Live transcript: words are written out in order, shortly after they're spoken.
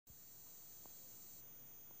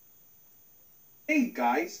Hey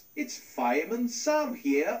guys, it's Fireman Sam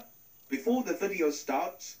here. Before the video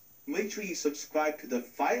starts, make sure you subscribe to the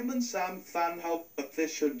Fireman Sam Fan Hub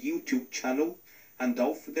official YouTube channel, and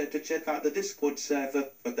don't forget to check out the Discord server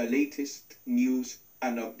for the latest news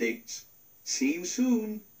and updates. See you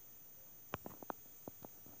soon.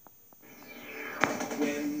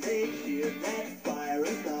 When they hear that fire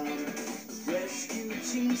alarm, the rescue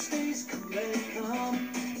team stays cool and calm.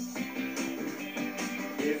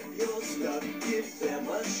 If you're stuck, give them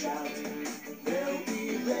a shout. They'll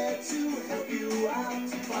be there to help you out.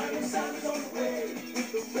 Fireman Sam is on the way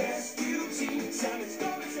with the rescue team. Sam is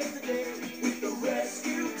gonna save the day with the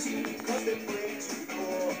rescue team, 'cause they're brave to the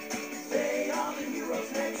core. They are the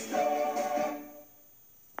heroes next door.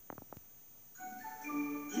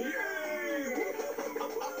 Yay!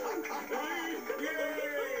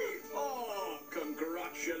 Yay! Oh,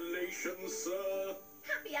 congratulations, sir.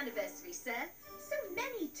 Happy anniversary, sir. So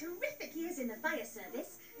many terrific years in the fire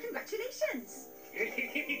service. Congratulations.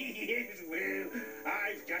 Yes, well,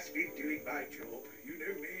 I've just been doing my job. You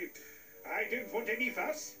know me. I don't want any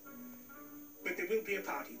fuss. But there will be a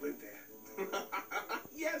party, won't there?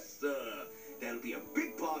 Yes, sir. There'll be a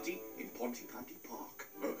big party in Pontypandy Park.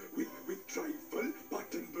 With trifle,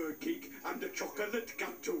 Battenberg cake and a chocolate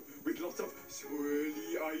gateau with lots of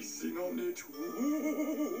swirly icing on it.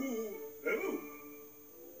 Ooh. Oh.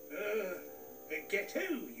 A ghetto,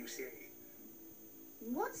 you say?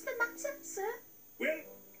 What's the matter, sir? Well,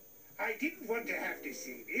 I didn't want to have to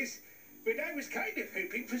say this, but I was kind of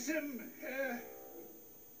hoping for some,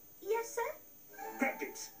 Yes, sir?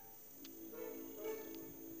 crumpets.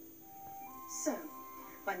 So,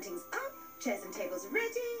 bunting's up, chairs and tables are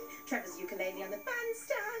ready, Trevor's ukulele on the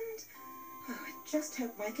bandstand. Oh, I just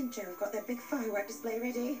hope Mike and Joe have got their big firework display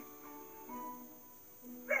ready.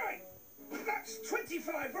 Right. That's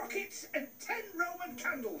 25 rockets and 10 Roman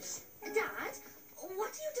candles. Dad, what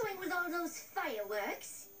are you doing with all those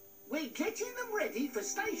fireworks? We're getting them ready for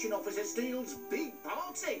Station Officer Steele's big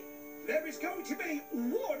party. There is going to be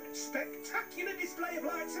one spectacular display of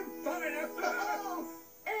lights and fire.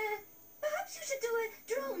 Perhaps you should do a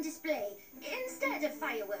drone display instead of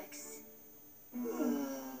fireworks.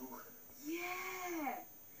 Yeah,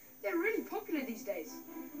 they're really popular these days.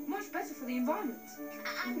 Much better for the environment.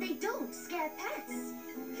 And they don't scare pets.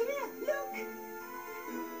 Here, look!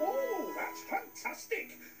 Oh, that's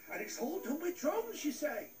fantastic. And it's all done with drones, you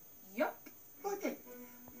say? Yup. Right then,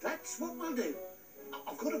 that's what we'll do.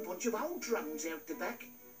 I've got a bunch of old drones out the back.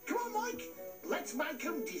 Come on, Mike. Let's make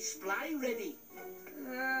them display ready.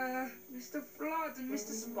 Mr. Flood and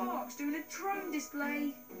Mr. Sparks doing a drone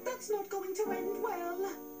display. That's not going to end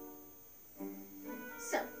well.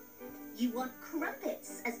 So, you want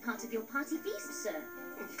crumpets as part of your party feast, sir?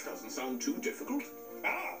 Doesn't sound too difficult.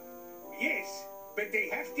 Ah, yes. But they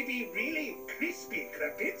have to be really crispy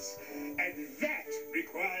crumpets, and that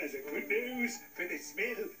requires a good nose for the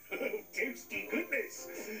smell of toasty goodness.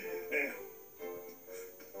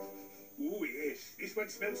 Oh, yes, this one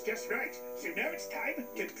smells just right. So now it's time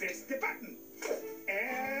to press the button.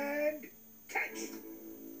 And catch.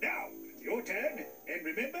 Now, your turn. And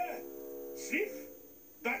remember, sniff,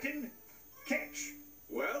 button, catch.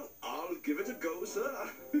 Well, I'll give it a go,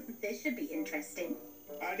 sir. This should be interesting.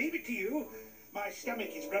 I'll leave it to you. My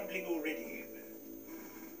stomach is rumbling already.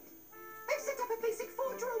 I've set up a basic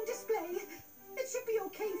 4-drone display. It should be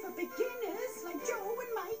okay for beginners like Joe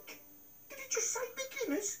and Mike. Did you just say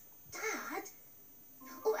beginners? Dad?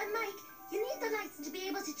 Oh, and Mike, you need the lights to be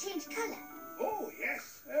able to change colour. Oh,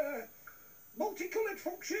 yes. Multicoloured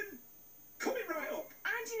function. Coming right up.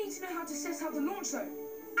 And you need to know how to set up the launch zone.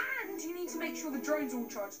 And you need to make sure the drone's all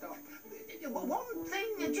charged up. Well, one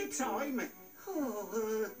thing at a time.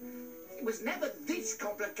 It was never this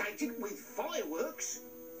complicated with fireworks.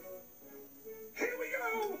 Here we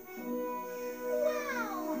go.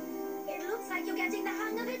 Wow! It looks like you're getting the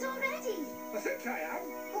hang of it already. I think I am.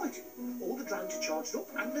 Right, all the drones are charged up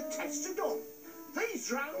and the tests are done. These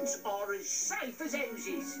drones are as safe as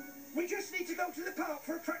houses. We just need to go to the park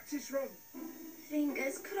for a practice run.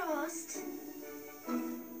 Fingers crossed.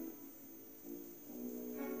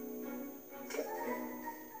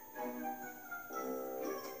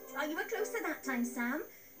 Oh, you were closer that time, Sam.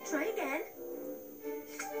 Try again.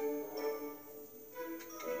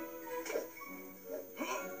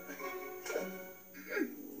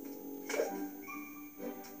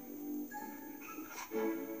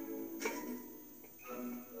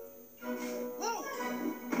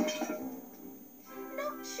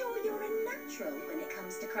 Not sure you're a natural when it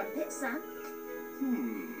comes to crumpets, Sam.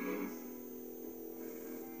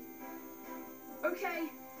 Okay,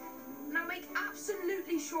 now make absolute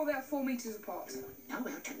absolutely sure they are 4 meters apart. Know how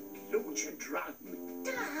to launch a drone.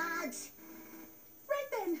 Dad! Right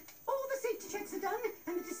then, all the safety checks are done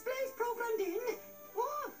and the display's programmed in.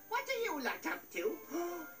 Oh, what are you lot up to?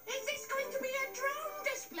 Is this going to be a drone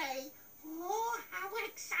display? Oh, how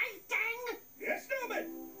exciting! Yes, Norman.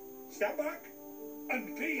 Stand back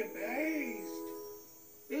and be amazed.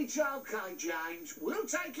 It's okay, James. We'll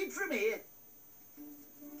take it from here.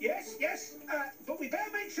 Yes, but we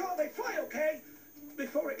better make sure they fly okay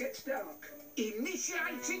before it gets dark.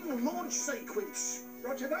 Initiating launch sequence.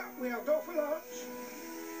 Roger that, we'll go for launch.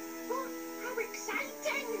 Oh, how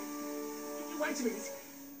exciting! Wait a minute.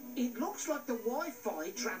 It looks like the Wi-Fi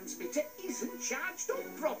transmitter isn't charged up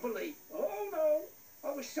properly. Oh no,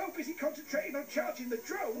 I was so busy concentrating on charging the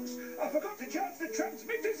drones, I forgot to charge the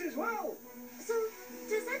transmitters as well. So,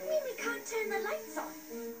 does that mean we can't turn the lights on?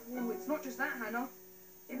 Oh, it's not just that, Hannah.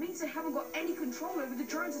 It means they haven't got any control over the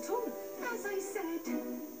drones at all. As I said,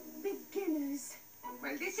 beginners.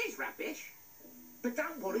 Well, this is rubbish. But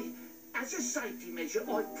don't worry. As a safety measure,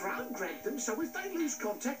 I programmed them so if they lose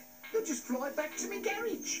contact, they'll just fly back to my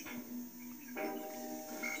garage. Back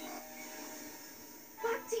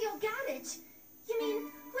to your garage? You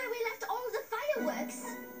mean where we left all the fireworks?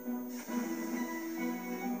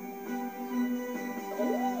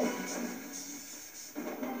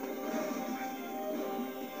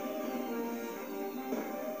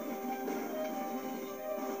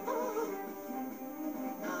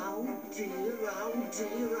 Oh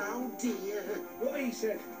dear, oh dear. What he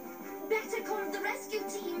said. Better call the rescue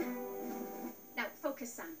team. Now,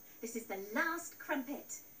 focus, Sam. This is the last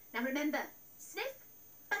crumpet. Now remember, sniff,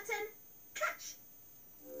 button, catch.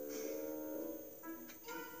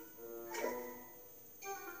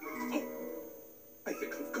 Oh, I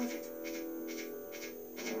think I've got it.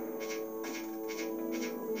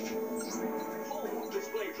 Four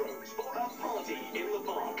display drones for a party in the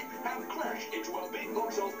park have crashed into a big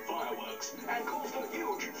box of fireworks and caused a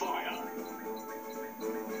huge fire.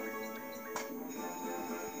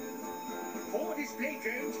 4 display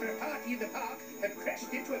drones for a party in the park have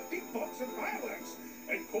crashed into a big box of fireworks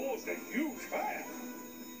and caused a huge fire.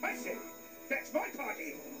 I say, that's my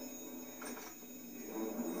party.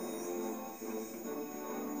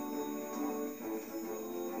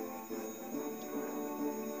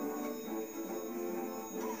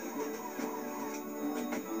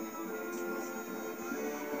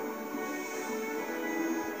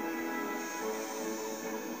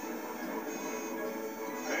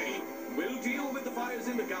 We'll deal with the fires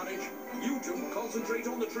in the garage. You two concentrate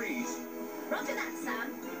on the trees. Roger that,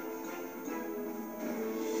 Sam.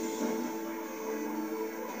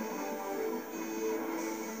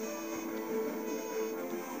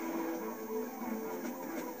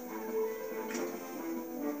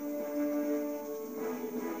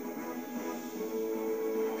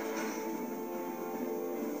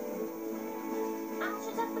 I'll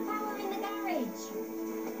shut off the power in the garage.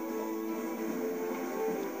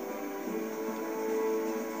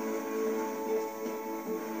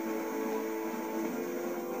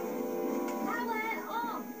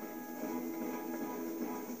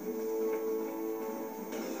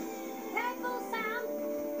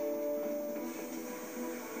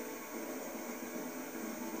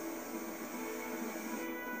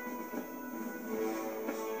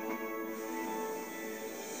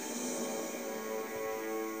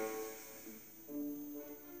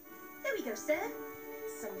 There we go, sir.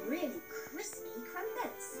 Some really crispy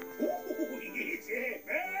crumpets. Oh, yes,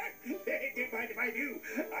 don't mind if I do.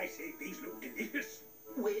 I say these look delicious.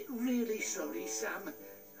 We're really sorry, Sam.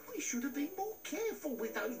 We should have been more careful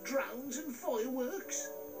with those drones and fireworks.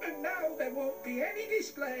 And now there won't be any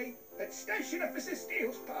display at Station Officer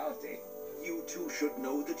Steele's party. You two should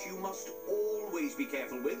know that you must always be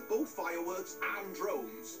careful with both fireworks and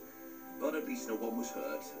drones. But at least no one was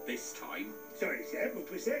hurt this time. Sorry, sir,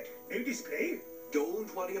 what was that? No display?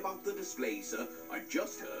 Don't worry about the display, sir. I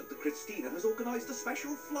just heard that Christina has organised a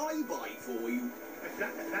special flyby for you. A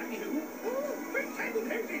flyby who? Oh, my table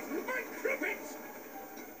houses! My crumpets!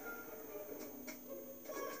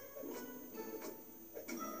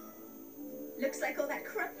 Looks like all that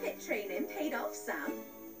crumpet training paid off, Sam.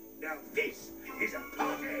 Now this is a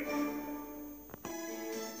party!